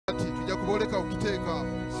kuboleka ukiteeka.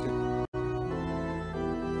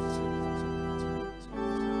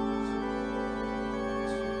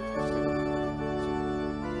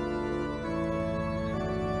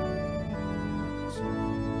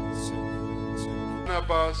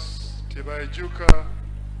 Barnabas Tibaijuka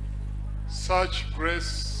such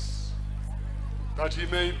grace that he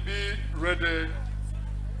may be ready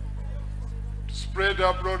to spread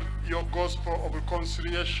abroad your gospel of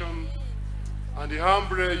reconciliation, and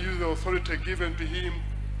humbly use the authority given to him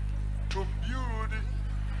to build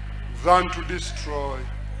than to destroy,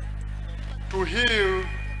 to heal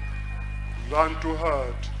than to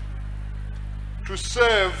hurt, to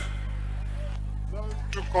save than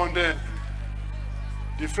to condemn.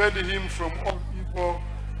 Defend him from all evil,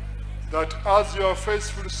 that as your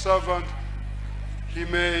faithful servant, he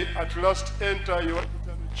may at last enter your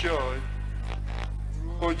eternal joy.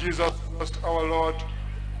 Through Jesus Christ our Lord,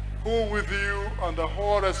 who with you and the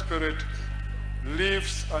Holy Spirit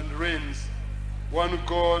lives and reigns, one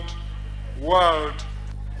God, world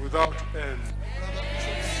without end.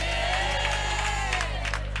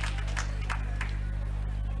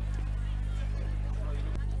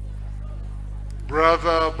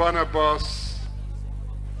 Brother Barnabas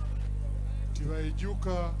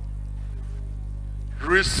Tibaijuka,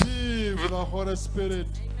 receive the Holy Spirit.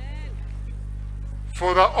 Amen.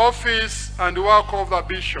 For the office and work of the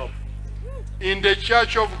Bishop in the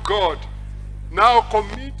Church of God, now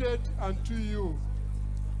Committed unto you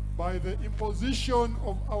by the imposition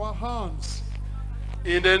of our hands,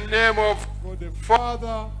 in the name of for the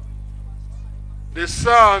Father the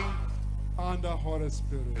Son, and the Holy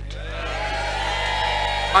Spirit.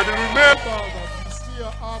 and remember That we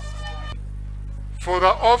stir up for the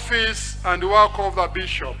office and work of the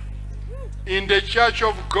Bishop in the Church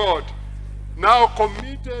of God, now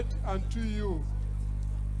committed unto you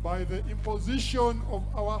by the imposition of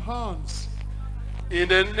our hands, in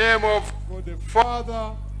the name of for the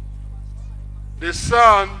Father the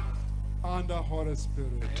Son, and the Holy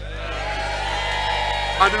Spirit.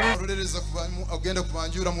 and agenda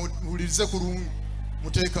kubanjura mulize kurungu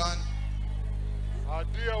mutekani. our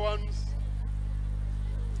dear ones,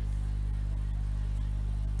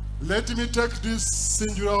 Let me take this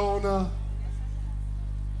singular honor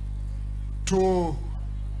to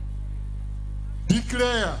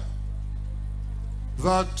declare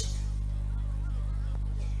that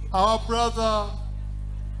our brother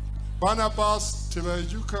Barnabas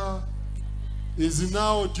Tibaijuka is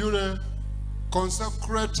now duly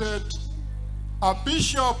consecrated a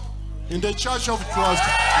bishop in the Church of Christ,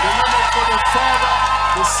 in the name of God the Father,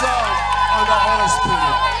 the Son, and the Holy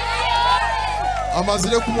Spirit.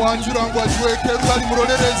 Amazile kumuhanjura ngo ajwekeru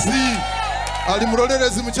ali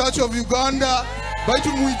murorerezi mu Church of Uganda baitu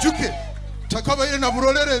muijuke takabaire na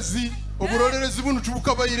burorerezi oburorerezi bunu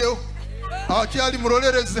tubukabayireho aki ali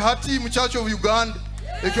murorerezi hati mu Church of Uganda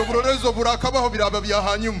ekyo burorerezi oburakabaho biraba bya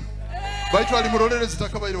hanyuma baitu ali murorerezi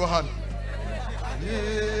takabayireho hano.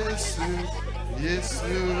 Yesu Yesu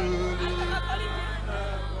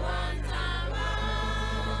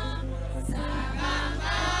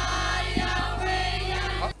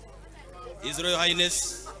His Royal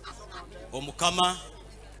Highness Omukama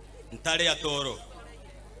Ntale ya Toro,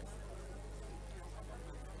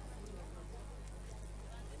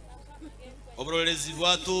 oburorerezi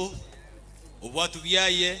bwatu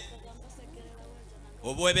byaye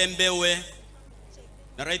obwebembewe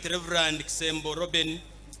na Right Reverend Kisembo Robin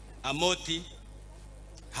Amoti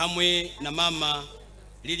hamwe na Mama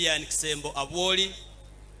Lilian Kisembo Abwoli,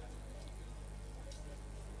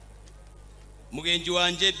 mugenji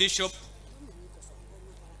wanje Bishop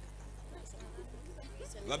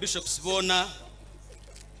wa Bishop Sibona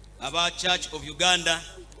aba Church of Uganda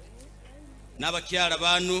n'abakyala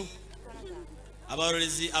banu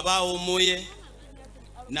abarorezi abawumuye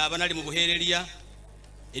n'abanali mu buhererya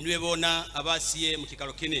enwe bona abasiye mu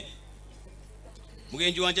kikalo kine.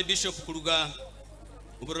 Mugenji wanje Bishop kuluga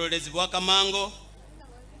uburorezi bwa Kamango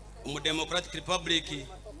mu Democratic Republic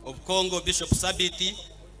of Congo Bishop Sabiti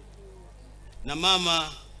na Mama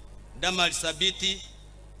Damali Sabiti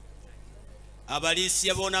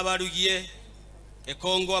abalisi abona balugiye e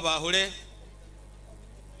Congo abahule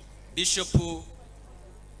Bishop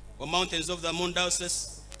wa Mountains of the Moon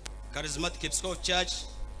Diocese Charismatic Episcopal Church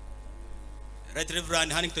Right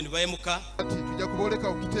Reverend Huntington Bayemuka tujja kuboleka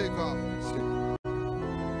ukiteeka.